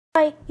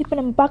Hi, இப்போ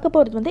நம்ம பார்க்க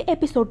போகிறது வந்து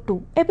எபிசோட் 2.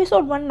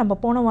 எபிசோட் 1 நம்ம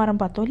போன வாரம்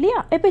பார்த்தோம் இல்லையா?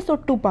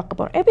 எபிசோட் 2 பார்க்க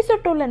போகிறோம்.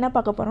 எபிசோட் 2ல் என்ன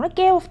பார்க்க போகிறோம்னா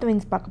கேவ் ஆஃப் த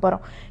விண்ட்ஸ் பார்க்க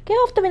போகிறோம்.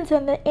 கேவ் ஆஃப் த விண்ட்ஸ்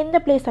வந்து எந்த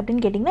பிளேஸ்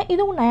அப்படின்னு கேட்டிங்கன்னா,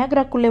 இதுவும்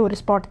நயாகராக்குள்ளே ஒரு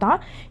ஸ்பாட் தான்.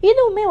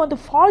 இதுவுமே வந்து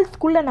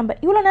ஃபால்ஸ்க்குள்ளே நம்ம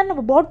இவ்வளோ நேரம்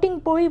நம்ம போட்டிங்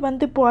போய்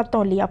வந்து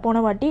பார்த்தோம் இல்லையா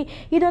போன வாட்டி.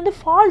 இது வந்து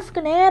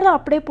ஃபால்ஸ்க்கு நேராக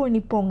அப்படியே போய்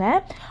நிற்போங்க.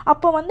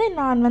 அப்போ வந்து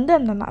நான் வந்து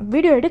அந்த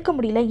வீடியோ எடுக்க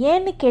முடியல.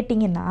 ஏன்னு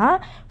கேட்டிங்கன்னா,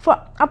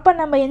 அப்போ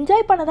நம்ம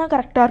என்ஜாய் பண்ண தான்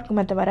கரெக்டாக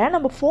இருக்குமே தவிர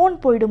நம்ம ஃபோன்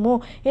போயிடுமோ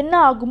என்ன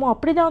ஆகுமோ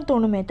அப்படி தான்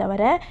தோணுமே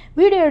தவிர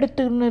வீடியோ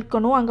எடுத்துன்னு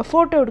இருக்கணும், அங்கே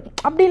ஃபோட்டோ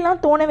எடுக்கணும்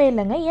அப்படின்லாம் தோணவே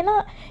இல்லைங்க. ஏன்னா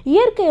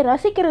இயற்கையை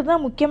ரசிக்கிறது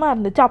தான் முக்கியமாக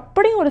இருந்துச்சு.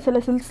 அப்படியும் ஒரு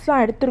சில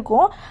சில்ஸ்லாம்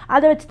எடுத்திருக்கோம்.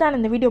 அதை வச்சு தான்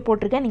இந்த வீடியோ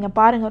போட்டிருக்கேன். நீங்கள்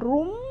பாருங்கள்,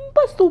 ரொம்ப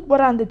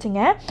சூப்பராக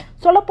இருந்துச்சுங்க.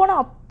 சொல்லப்போனால்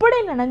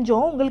அப்படியே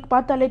நினைஞ்சோம், உங்களுக்கு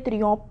பார்த்தாலே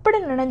தெரியும், அப்படி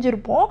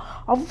நினைஞ்சிருப்போம்.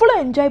 அவ்வளோ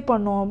என்ஜாய்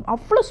பண்ணோம்,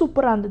 அவ்வளோ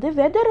சூப்பராக இருந்தது.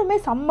 வெதருமே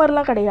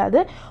சம்மர்லாம் கிடையாது,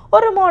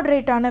 ஒரு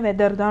மாட்ரேட்டான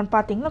வெதர் தான்.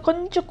 பார்த்தீங்கன்னா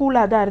கொஞ்சம்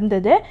கூலாக தான்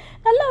இருந்தது.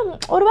 நல்லா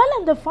ஒருவேளை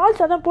அந்த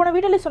ஃபால்ஸ், அதான் போன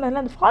வீடியோவில்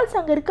சொன்னதில்ல, அந்த ஃபால்ஸ்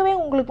அங்கே இருக்கவே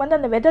உங்களுக்கு வந்து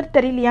அந்த வெதர்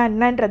தெரியலையா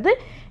என்னன்றது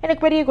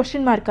எனக்கு பெரிய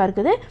கொஸ்டின் மார்க்காக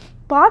இருக்குது.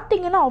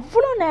 பார்த்தீங்கன்னா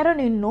அவ்வளோ நேரம்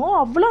நின்னோம்,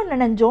 அவ்வளோ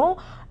நினைஞ்சோம்.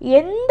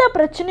 எந்த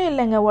பிரச்சனையும்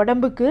இல்லைங்க,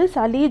 உடம்புக்கு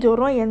சளி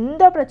ஜுரம்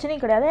எந்த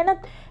பிரச்சனையும் கிடையாது. ஏன்னா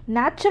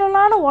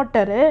நேச்சுரலான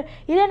வாட்டரு.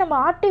 இதே நம்ம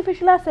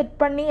ஆர்டிஃபிஷியலாக செட்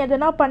பண்ணி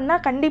எதனா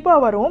பண்ணால்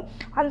கண்டிப்பாக வரும்.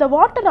 அந்த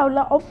வாட்டர்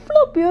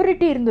அவ்வளோ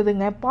பியூரிட்டி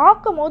இருந்ததுங்க.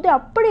 பார்க்கும் போது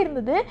அப்படி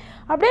இருந்தது.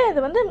 அப்படியே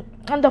அது வந்து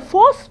அந்த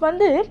ஃபோர்ஸ்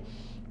வந்து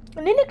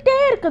நின்றுக்கிட்டே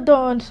இருக்கதோ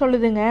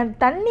சொல்லுதுங்க.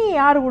 தண்ணி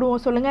யார்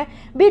விடுவோம் சொல்லுங்கள்?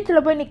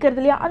 பீச்சில் போய் நிற்கிறது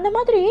இல்லையா? அந்த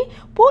மாதிரி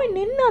போய்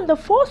நின்று அந்த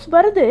ஃபோர்ஸ்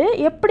வருது.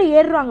 எப்படி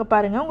ஏறுறாங்க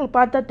பாருங்கள், உங்களுக்கு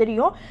பார்த்தா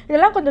தெரியும்.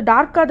 இதெல்லாம் கொஞ்சம்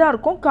டார்க்காக தான்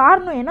இருக்கும்.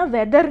 காரணம் ஏன்னா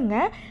வெதருங்க.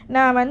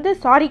 நான் வந்து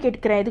சாரி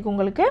கேட்டுக்கிறேன் இதுக்கு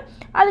உங்களுக்கு.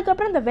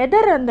 அதுக்கப்புறம் இந்த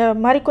வெதர் அந்த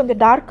மாதிரி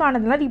கொஞ்சம்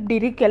டார்க்கானதுனால இப்படி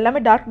இருக்குது,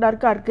 எல்லாமே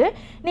டார்க்காக இருக்குது.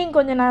 நீங்கள்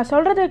கொஞ்சம் நான்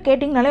சொல்கிறத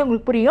கேட்டிங்கனாலே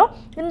உங்களுக்கு புரியும்.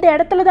 இந்த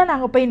இடத்துல தான்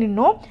நாங்கள் போய்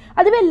நின்னோம்.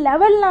 அதுவே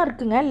லெவல்லாம்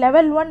இருக்குங்க.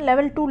 லெவல் 1,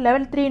 லெவல் 2,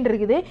 லெவல் 3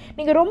 இருக்குது.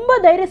 நீங்கள் ரொம்ப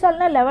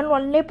தைரியசாலினா லெவல்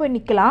 1லே போய்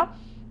நிற்கலாம்.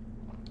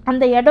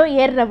 அந்த இடம்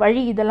ஏறுற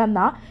வழி இதெல்லாம்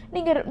தான்.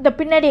 நீங்கள் இந்த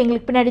பின்னாடி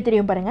எங்களுக்கு பின்னாடி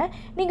தெரியும் பாருங்கள்.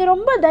 நீங்கள்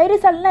ரொம்ப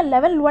தைரியசாலினா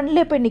லெவல்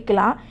 1லே போய்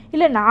நிற்கலாம்.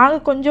 இல்லை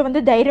நாங்கள் கொஞ்சம்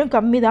வந்து தைரியம்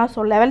கம்மி தான்,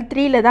 ஸோ லெவல்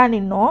 3ல் தான்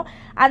நின்னோம்.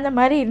 அந்த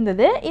மாதிரி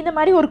இருந்தது. இந்த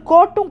மாதிரி ஒரு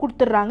கோட்டும்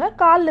கொடுத்துட்றாங்க,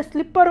 காலில்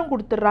ஸ்லிப்பரும்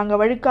கொடுத்துட்றாங்க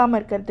வழுக்காமல்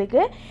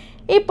இருக்கிறதுக்கு.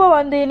 இப்போ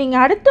வந்து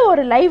நீங்கள் அடுத்து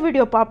ஒரு லைவ்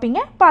வீடியோ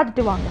பார்ப்பீங்க,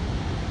 பார்த்துட்டு வாங்க.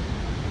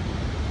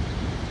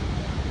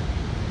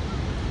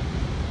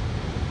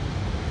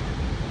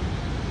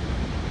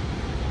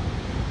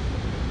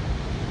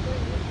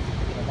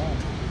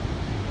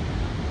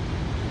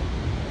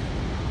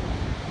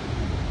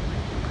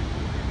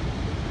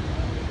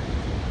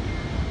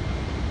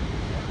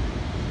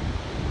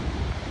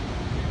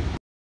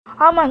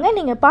 ஆமாங்க,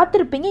 நீங்கள்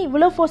பார்த்துருப்பீங்க,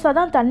 இவ்வளோ ஃபோர்ஸாக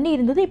தான் தண்ணி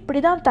இருந்தது, இப்படி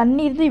தான்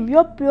தண்ணி இருந்தது,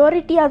 இவ்வளோ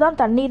ப்யூரிட்டியாக தான்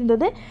தண்ணி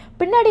இருந்தது.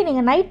 பின்னாடி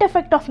நீங்கள் நைட்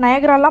எஃபெக்ட் ஆஃப்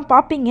நயாகராலாம்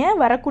பார்ப்பீங்க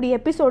வரக்கூடிய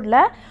எபிசோடில்.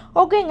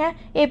 ஓகேங்க,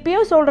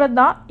 எப்பயும் சொல்கிறது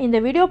தான், இந்த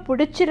வீடியோ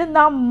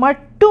பிடிச்சிருந்தா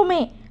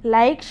மட்டுமே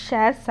லைக்,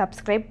 ஷேர்,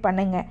 சப்ஸ்கிரைப்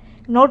பண்ணுங்கள்.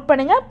 நோட்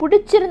பண்ணுங்கள்,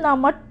 பிடிச்சிருந்தா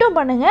மட்டும்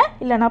பண்ணுங்கள்,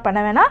 இல்லைனா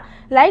பண்ண வேணாம்.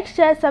 லைக்,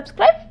 ஷேர்,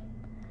 சப்ஸ்கிரைப்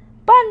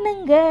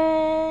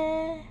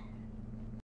பண்ணுங்கள்.